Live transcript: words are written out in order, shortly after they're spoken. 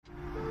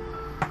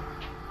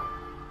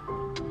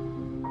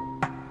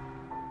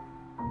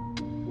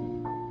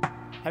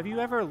Have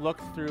you ever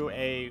looked through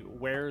a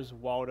Where's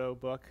Waldo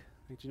book?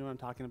 Do you know what I'm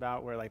talking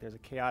about? Where like there's a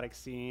chaotic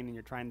scene and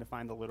you're trying to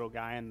find the little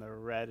guy in the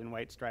red and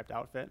white striped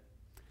outfit?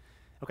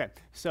 Okay,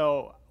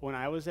 so when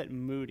I was at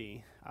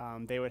Moody,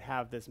 they would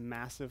have this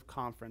massive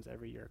conference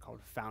every year called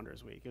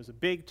Founders Week. It was a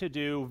big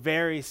to-do,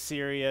 very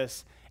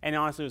serious, and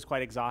honestly it was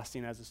quite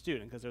exhausting as a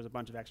student because there was a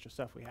bunch of extra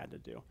stuff we had to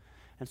do.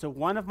 And so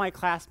one of my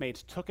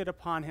classmates took it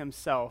upon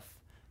himself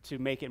to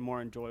make it more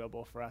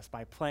enjoyable for us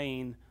by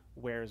playing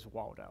Where's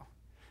Waldo.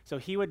 So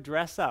he would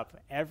dress up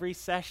every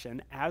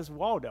session as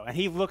Waldo, and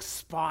he looked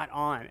spot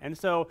on. And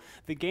so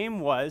the game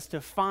was to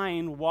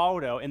find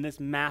Waldo in this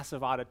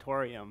massive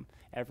auditorium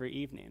every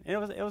evening.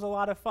 And it was a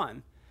lot of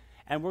fun.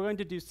 And we're going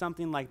to do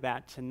something like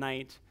that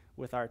tonight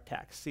with our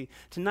text. See,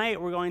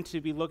 tonight we're going to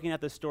be looking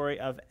at the story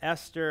of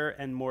Esther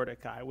and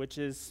Mordecai, which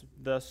is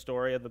the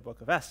story of the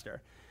book of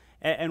Esther.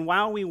 And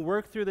while we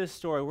work through this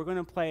story, we're going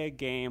to play a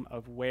game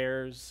of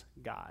Where's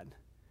God?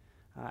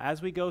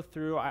 As we go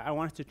through, I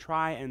want us to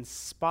try and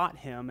spot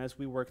him as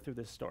we work through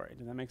this story.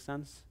 Does that make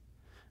sense?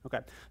 Okay.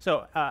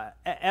 So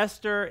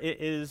Esther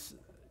is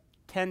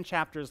 10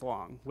 chapters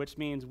long, which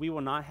means we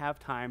will not have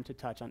time to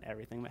touch on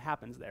everything that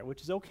happens there,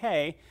 which is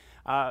okay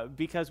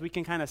because we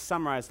can kind of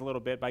summarize a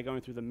little bit by going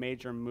through the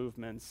major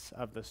movements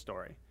of the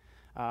story.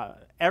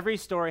 Every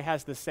story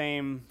has the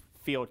same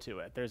feel to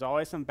it. There's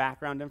always some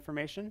background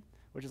information,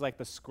 which is like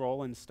the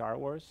scroll in Star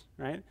Wars,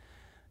 right?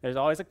 There's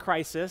always a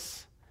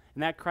crisis.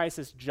 And that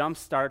crisis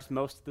jump-starts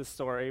most of the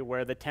story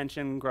where the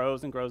tension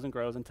grows and grows and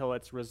grows until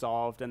it's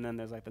resolved, and then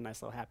there's like the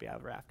nice little happy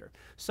ever after.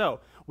 So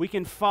we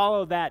can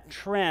follow that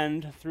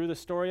trend through the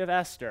story of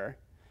Esther,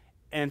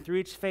 and through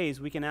each phase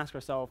we can ask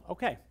ourselves,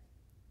 okay,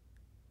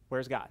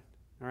 where's God?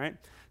 All right?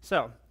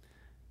 So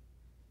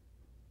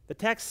the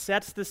text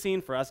sets the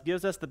scene for us,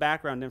 gives us the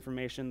background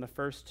information in the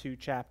first two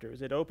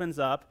chapters. It opens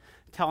up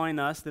telling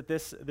us that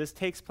this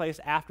takes place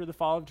after the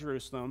fall of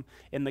Jerusalem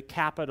in the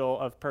capital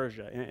of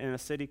Persia, in a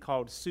city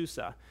called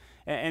Susa.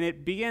 And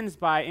it begins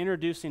by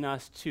introducing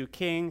us to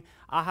King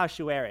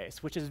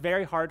Ahasuerus, which is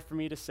very hard for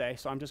me to say,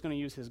 so I'm just going to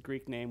use his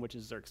Greek name, which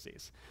is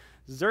Xerxes.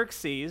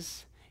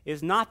 Xerxes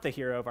is not the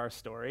hero of our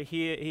story.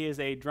 He is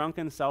a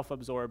drunken,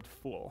 self-absorbed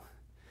fool.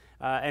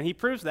 And he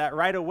proves that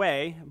right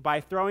away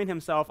by throwing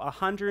himself a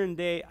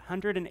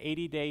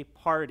 180-day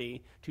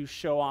party to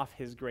show off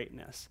his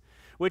greatness,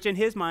 which in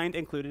his mind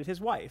included his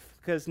wife,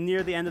 because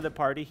near the end of the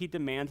party, he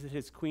demands that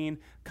his queen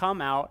come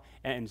out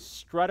and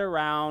strut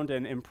around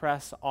and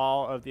impress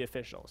all of the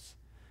officials.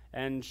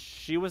 And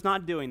she was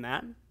not doing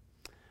that,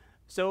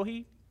 so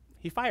he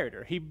fired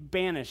her. He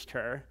banished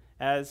her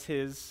as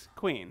his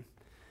queen.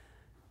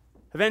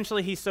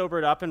 Eventually, he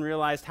sobered up and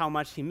realized how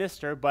much he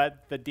missed her,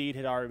 but the deed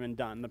had already been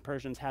done. The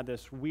Persians had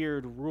this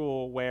weird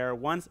rule where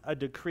once a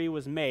decree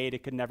was made,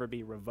 it could never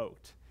be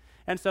revoked.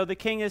 And so the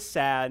king is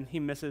sad. He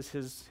misses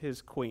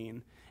his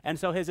queen. And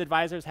so his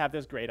advisors have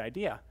this great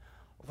idea.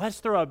 Let's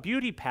throw a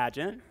beauty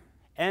pageant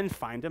and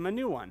find him a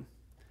new one.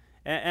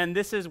 And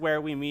this is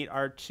where we meet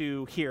our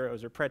two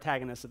heroes or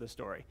protagonists of the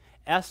story,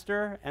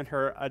 Esther and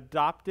her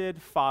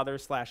adopted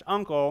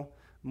father/uncle,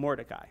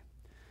 Mordecai.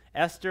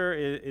 Esther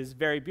is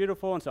very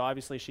beautiful, and so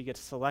obviously she gets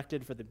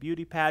selected for the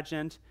beauty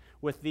pageant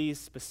with these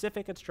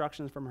specific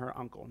instructions from her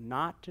uncle,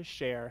 not to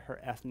share her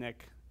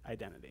ethnic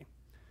identity.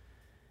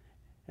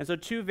 And so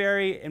two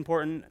very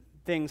important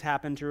things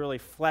happen to really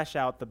flesh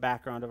out the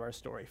background of our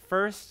story.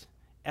 First,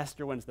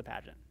 Esther wins the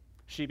pageant.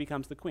 She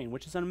becomes the queen,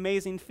 which is an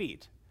amazing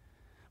feat.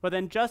 But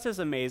then just as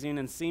amazing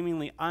and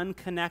seemingly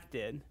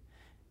unconnected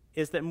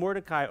is that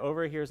Mordecai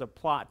overhears a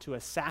plot to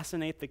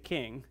assassinate the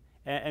king.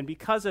 And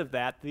because of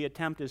that, the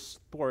attempt is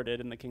thwarted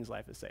and the king's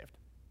life is saved.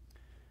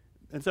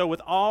 And so with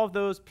all of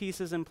those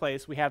pieces in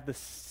place, we have the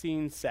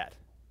scene set.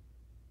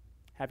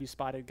 Have you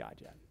spotted God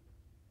yet?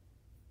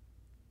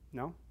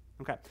 No?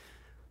 Okay.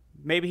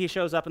 Maybe he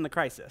shows up in the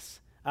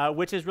crisis,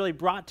 which is really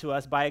brought to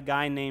us by a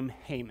guy named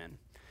Haman.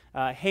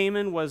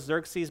 Haman was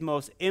Xerxes'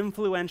 most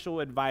influential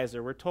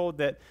advisor. We're told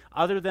that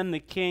other than the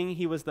king,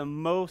 he was the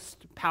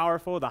most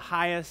powerful, the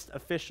highest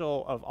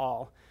official of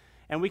all.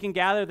 And we can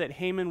gather that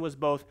Haman was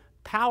both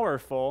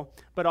powerful,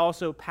 but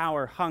also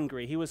power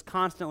hungry. He was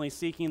constantly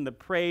seeking the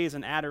praise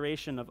and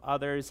adoration of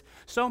others,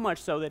 so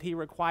much so that he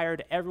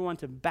required everyone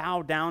to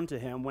bow down to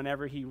him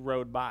whenever he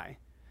rode by.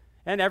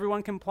 And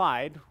everyone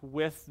complied,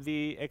 with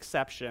the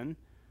exception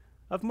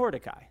of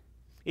Mordecai.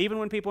 Even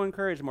when people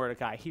encouraged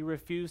Mordecai, he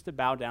refused to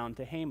bow down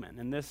to Haman.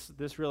 And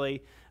this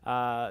really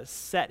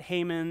set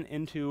Haman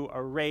into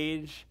a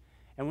rage.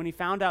 And when he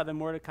found out that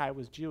Mordecai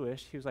was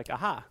Jewish, he was like,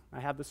 aha, I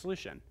have the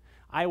solution.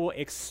 I will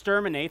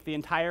exterminate the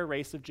entire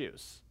race of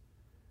Jews.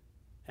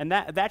 And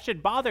that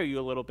should bother you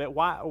a little bit.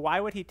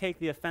 Why would he take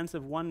the offense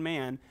of one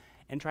man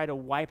and try to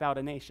wipe out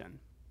a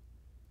nation?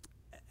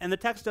 And the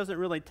text doesn't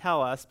really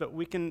tell us, but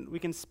we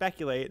can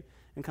speculate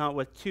and come up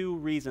with two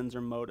reasons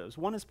or motives.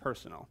 One is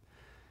personal,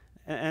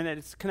 and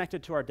it's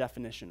connected to our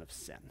definition of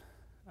sin.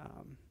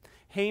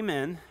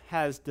 Haman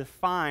has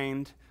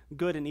defined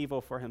good and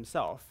evil for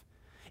himself.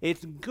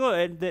 It's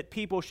good that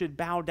people should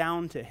bow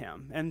down to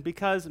him. And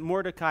because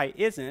Mordecai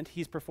isn't,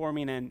 he's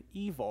performing an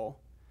evil,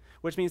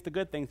 which means the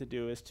good thing to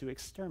do is to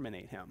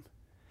exterminate him.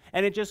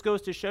 And it just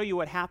goes to show you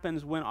what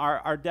happens when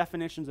our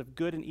definitions of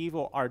good and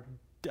evil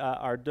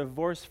are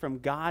divorced from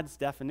God's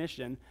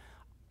definition.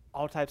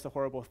 All types of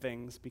horrible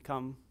things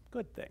become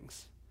good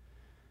things.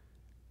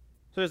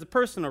 So there's a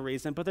personal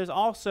reason, but there's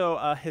also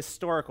a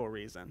historical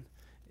reason.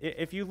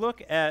 If you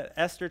look at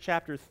Esther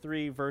chapter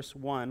 3, verse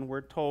 1,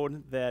 we're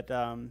told that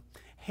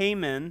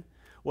Haman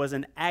was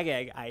an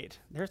Agagite.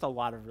 There's a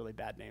lot of really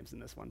bad names in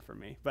this one for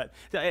me, but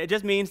it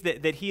just means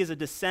that he is a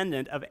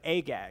descendant of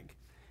Agag.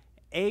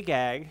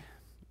 Agag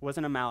was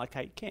an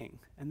Amalekite king,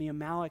 and the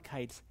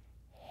Amalekites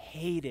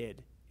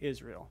hated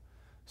Israel,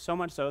 so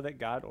much so that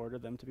God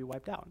ordered them to be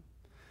wiped out.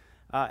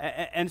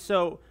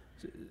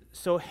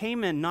 So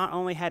Haman not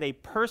only had a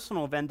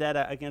personal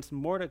vendetta against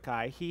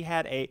Mordecai, he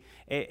had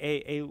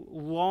a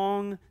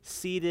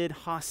long-seated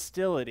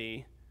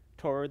hostility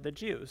toward the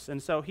Jews.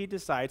 And so he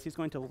decides he's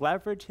going to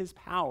leverage his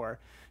power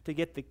to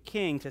get the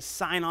king to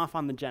sign off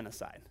on the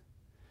genocide,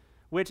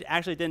 which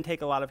actually didn't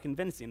take a lot of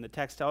convincing. The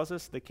text tells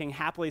us the king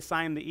happily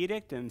signed the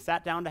edict and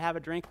sat down to have a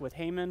drink with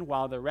Haman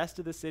while the rest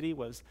of the city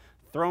was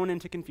thrown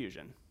into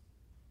confusion.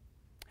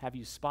 Have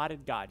you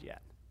spotted God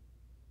yet?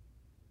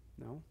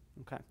 No?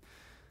 Okay.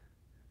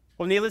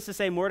 Well, needless to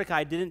say,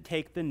 Mordecai didn't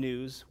take the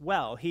news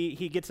well.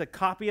 He gets a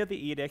copy of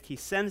the edict, he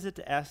sends it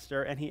to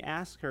Esther, and he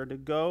asks her to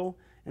go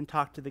and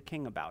talk to the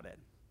king about it.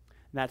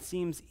 And that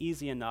seems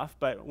easy enough,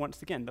 but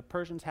once again, the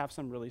Persians have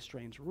some really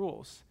strange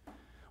rules.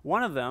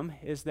 One of them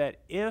is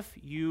that if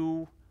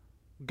you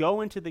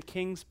go into the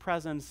king's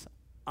presence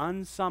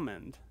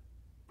unsummoned,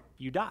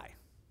 you die.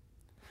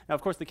 Now,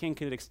 of course, the king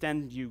could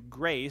extend you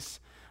grace,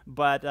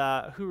 but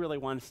who really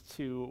wants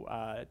to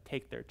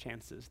take their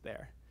chances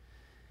there?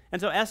 And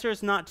so Esther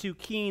is not too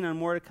keen on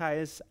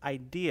Mordecai's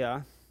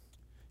idea,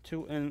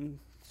 and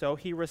so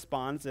he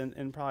responds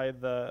in probably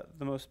the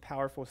most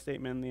powerful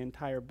statement in the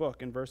entire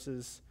book in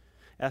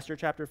Esther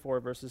chapter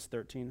 4, verses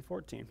 13 and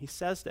 14. He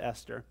says to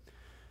Esther,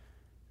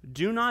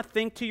 "Do not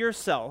think to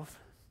yourself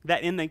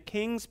that in the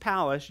king's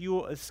palace you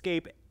will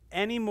escape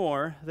any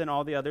more than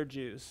all the other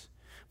Jews.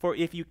 For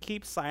if you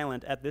keep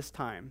silent at this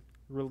time,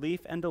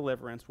 relief and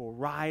deliverance will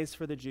rise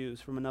for the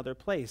Jews from another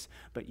place,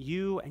 but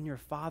you and your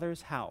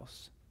father's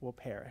house will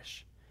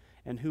perish.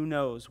 And who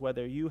knows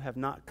whether you have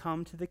not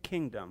come to the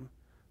kingdom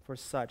for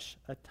such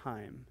a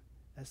time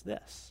as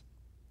this."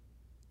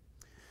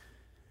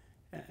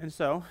 And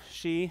so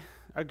she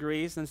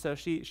agrees, and so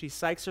she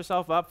psychs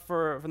herself up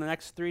for the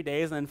next 3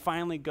 days, and then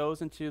finally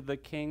goes into the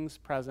king's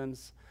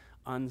presence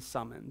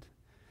unsummoned.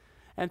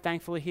 And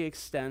thankfully he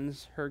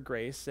extends her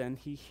grace, and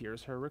he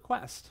hears her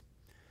request.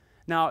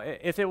 Now,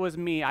 if it was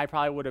me, I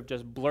probably would have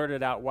just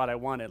blurted out what I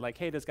wanted, like,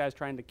 hey, this guy's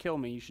trying to kill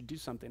me, you should do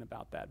something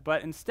about that.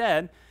 But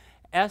instead,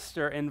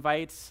 Esther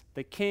invites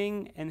the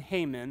king and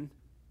Haman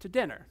to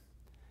dinner.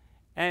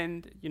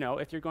 And,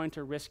 if you're going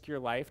to risk your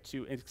life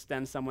to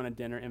extend someone a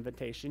dinner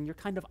invitation, you're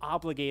kind of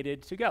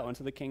obligated to go. And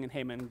so the king and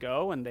Haman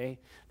go, and they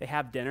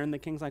have dinner, and the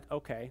king's like,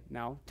 okay,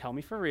 now tell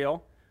me for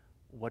real,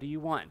 what do you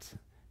want?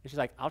 And she's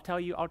like, I'll tell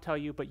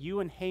you, but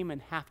you and Haman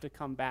have to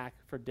come back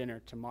for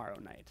dinner tomorrow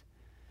night.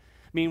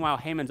 Meanwhile,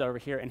 Haman's over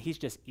here, and he's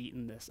just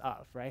eating this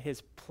up, right?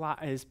 His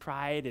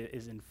pride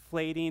is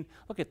inflating.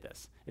 Look at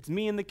this. It's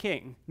me and the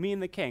king.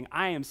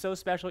 I am so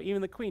special.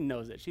 Even the queen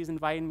knows it. She's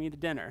inviting me to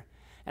dinner.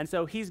 And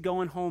so he's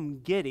going home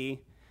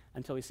giddy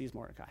until he sees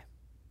Mordecai,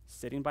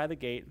 sitting by the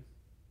gate,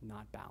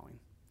 not bowing.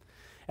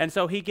 And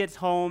so he gets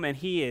home, and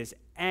he is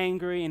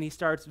angry, and he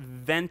starts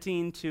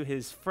venting to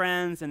his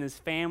friends and his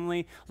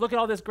family. Look at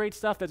all this great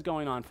stuff that's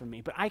going on for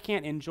me, but I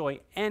can't enjoy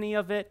any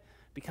of it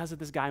because of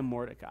this guy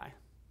Mordecai.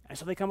 And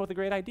so they come up with a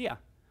great idea.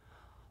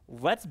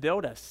 Let's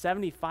build a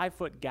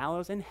 75-foot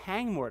gallows and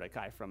hang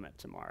Mordecai from it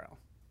tomorrow.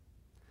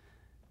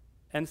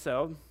 And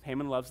so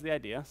Haman loves the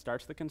idea,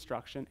 starts the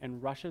construction,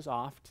 and rushes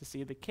off to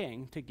see the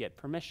king to get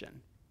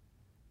permission.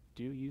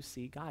 Do you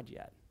see God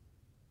yet?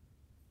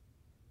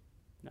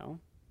 No?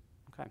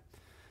 Okay.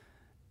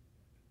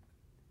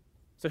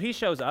 So he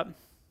shows up.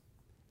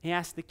 He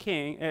asks the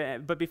king,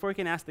 but before he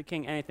can ask the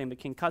king anything, the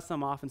king cuts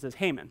him off and says,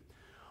 Haman,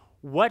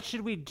 what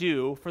should we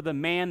do for the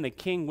man the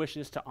king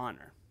wishes to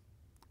honor?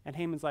 And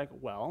Haman's like,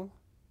 well,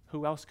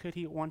 who else could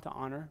he want to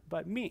honor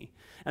but me?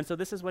 And so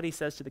this is what he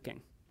says to the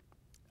king.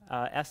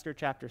 Esther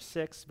chapter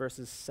 6,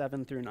 verses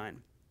 7 through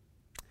 9.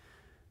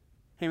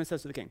 Haman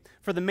says to the king,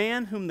 for the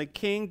man whom the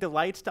king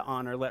delights to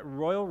honor, let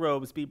royal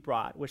robes be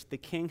brought, which the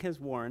king has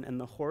worn, and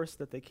the horse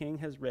that the king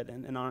has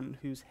ridden, and on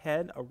whose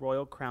head a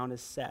royal crown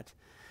is set.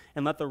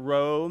 And let the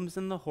robes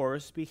and the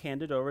horse be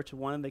handed over to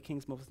one of the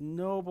king's most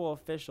noble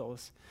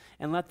officials,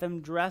 and let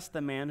them dress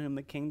the man whom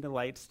the king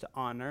delights to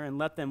honor, and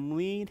let them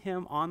lead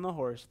him on the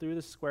horse through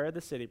the square of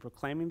the city,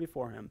 proclaiming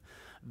before him,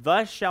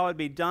 thus shall it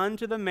be done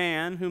to the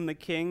man whom the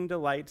king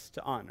delights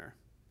to honor.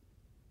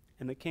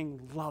 And the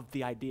king loved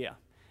the idea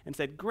and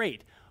said,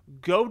 great,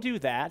 go do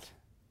that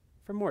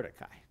for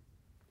Mordecai.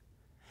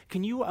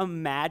 Can you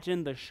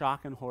imagine the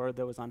shock and horror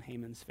that was on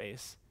Haman's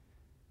face?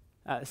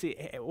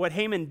 What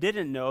Haman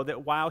didn't know,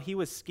 that while he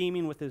was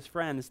scheming with his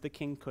friends, the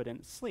king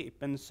couldn't sleep.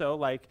 And so,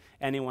 like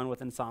anyone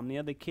with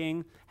insomnia, the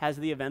king has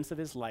the events of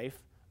his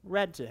life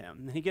read to him.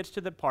 And he gets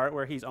to the part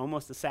where he's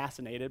almost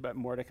assassinated, but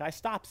Mordecai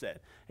stops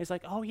it. He's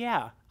like, oh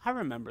yeah, I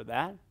remember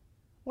that.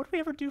 What did we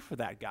ever do for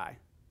that guy?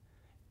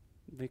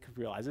 He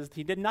realizes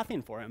he did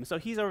nothing for him. So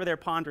he's over there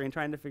pondering,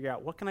 trying to figure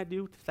out, what can I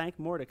do to thank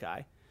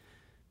Mordecai?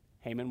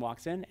 Haman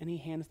walks in, and he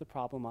hands the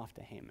problem off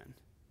to Haman.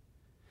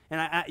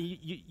 And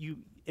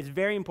it's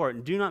very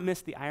important. Do not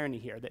miss the irony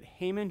here, that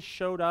Haman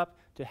showed up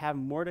to have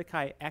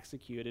Mordecai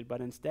executed,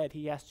 but instead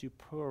he has to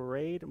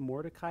parade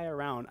Mordecai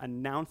around,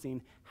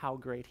 announcing how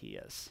great he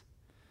is.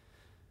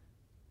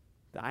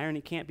 The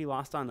irony can't be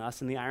lost on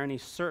us, and the irony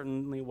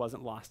certainly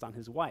wasn't lost on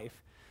his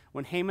wife.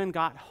 When Haman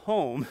got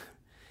home,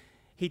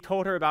 he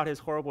told her about his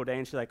horrible day,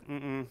 and she's like,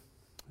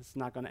 it's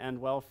not going to end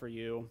well for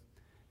you.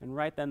 And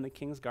right then the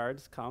king's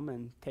guards come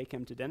and take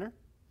him to dinner,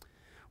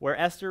 where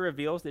Esther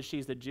reveals that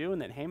she's a Jew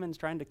and that Haman's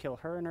trying to kill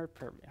her and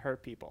her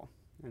people.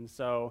 And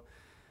so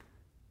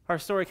our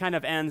story kind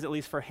of ends, at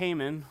least for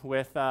Haman,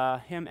 with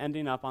him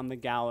ending up on the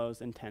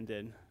gallows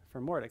intended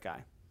for Mordecai.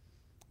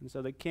 And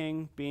so the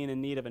king, being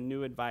in need of a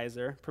new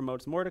advisor,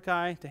 promotes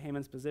Mordecai to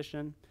Haman's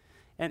position,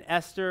 and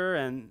Esther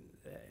and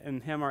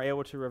him are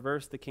able to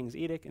reverse the king's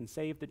edict and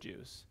save the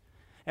Jews.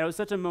 And it was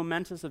such a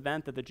momentous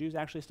event that the Jews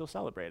actually still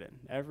celebrate it.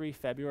 Every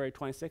February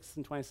 26th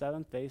and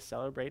 27th, they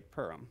celebrate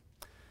Purim.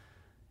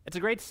 It's a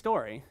great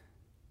story,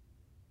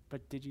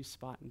 but did you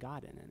spot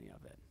God in any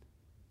of it?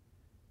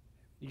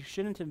 You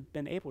shouldn't have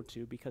been able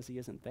to, because he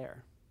isn't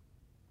there.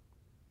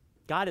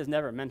 God is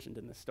never mentioned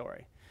in this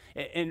story.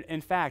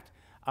 In fact,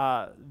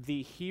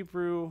 the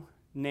Hebrew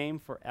name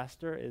for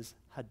Esther is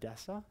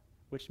Hadassah,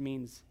 which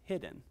means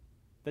hidden.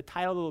 The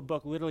title of the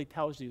book literally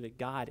tells you that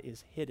God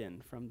is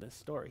hidden from this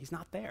story. He's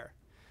not there.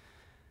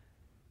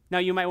 Now,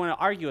 you might want to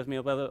argue with me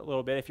a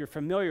little bit if you're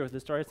familiar with the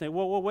story and say,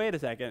 well, wait a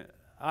second.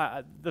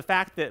 The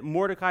fact that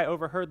Mordecai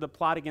overheard the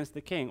plot against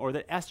the king, or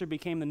that Esther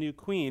became the new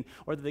queen,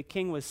 or that the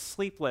king was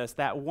sleepless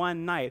that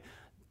one night,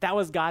 that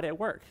was God at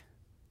work.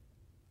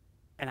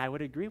 And I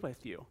would agree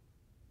with you.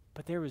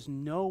 But there was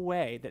no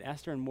way that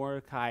Esther and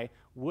Mordecai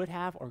would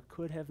have or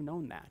could have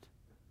known that.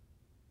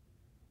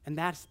 And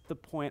that's the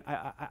point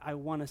I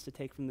want us to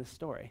take from this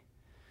story.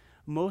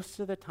 Most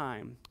of the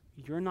time,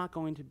 you're not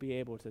going to be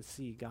able to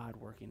see God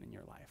working in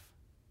your life.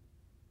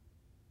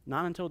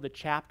 Not until the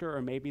chapter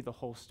or maybe the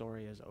whole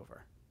story is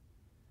over.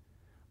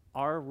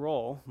 Our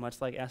role,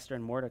 much like Esther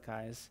and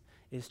Mordecai's,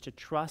 is to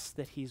trust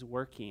that he's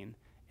working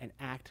and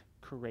act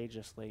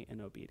courageously in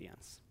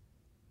obedience.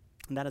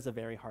 And that is a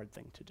very hard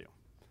thing to do.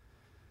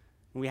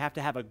 And we have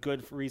to have a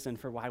good reason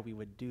for why we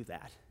would do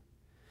that.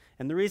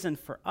 And the reason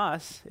for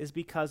us is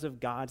because of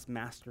God's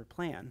master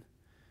plan.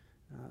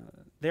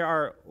 There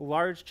are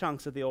large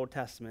chunks of the Old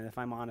Testament, if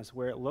I'm honest,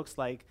 where it looks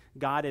like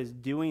God is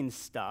doing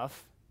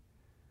stuff,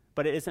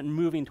 but it isn't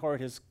moving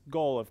toward his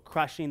goal of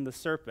crushing the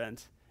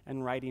serpent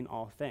and righting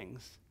all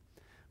things.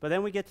 But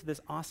then we get to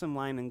this awesome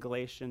line in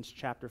Galatians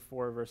chapter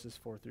 4, verses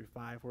 4 through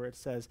 5, where it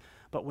says,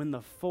 "But when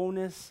the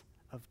fullness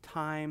of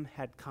time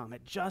had come,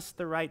 at just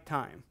the right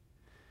time,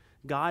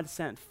 God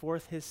sent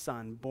forth his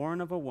Son,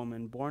 born of a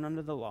woman, born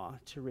under the law,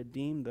 to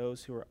redeem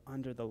those who are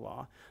under the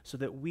law, so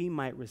that we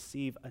might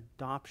receive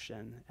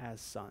adoption as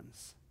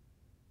sons."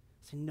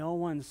 See, no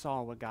one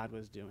saw what God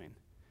was doing.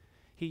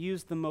 He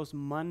used the most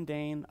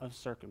mundane of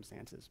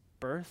circumstances,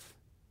 birth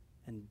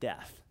and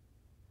death,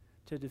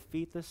 to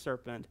defeat the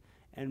serpent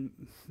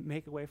and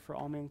make a way for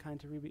all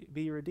mankind to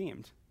be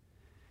redeemed.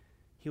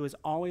 He was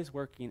always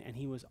working, and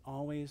he was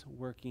always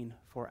working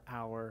for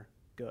our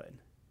good.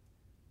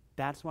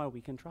 That's why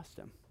we can trust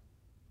him.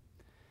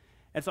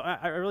 And so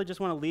I really just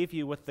want to leave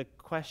you with the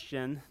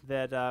question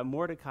that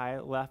Mordecai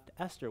left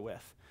Esther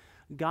with.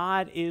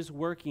 God is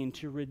working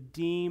to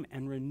redeem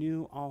and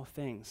renew all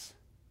things.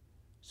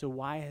 So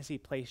why has he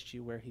placed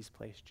you where he's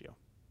placed you?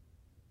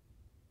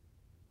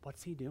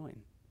 What's he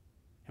doing?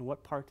 And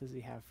what part does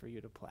he have for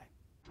you to play?